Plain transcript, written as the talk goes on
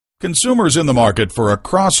Consumers in the market for a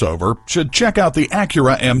crossover should check out the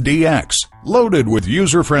Acura MDX. Loaded with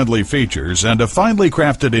user-friendly features and a finely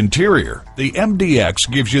crafted interior, the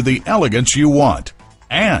MDX gives you the elegance you want.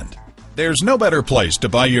 And there's no better place to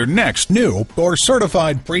buy your next new or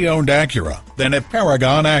certified pre-owned Acura than at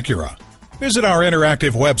Paragon Acura. Visit our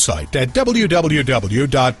interactive website at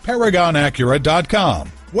www.paragonacura.com,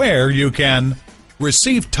 where you can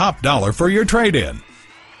receive top dollar for your trade-in,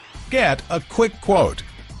 get a quick quote,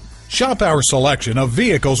 shop our selection of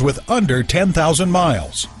vehicles with under 10,000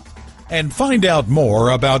 miles, and find out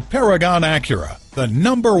more about Paragon Acura, the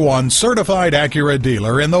 #1 certified Acura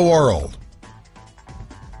dealer in the world.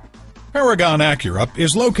 Paragon Acura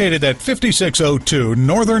is located at 5602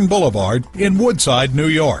 Northern Boulevard in Woodside, New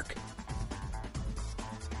York.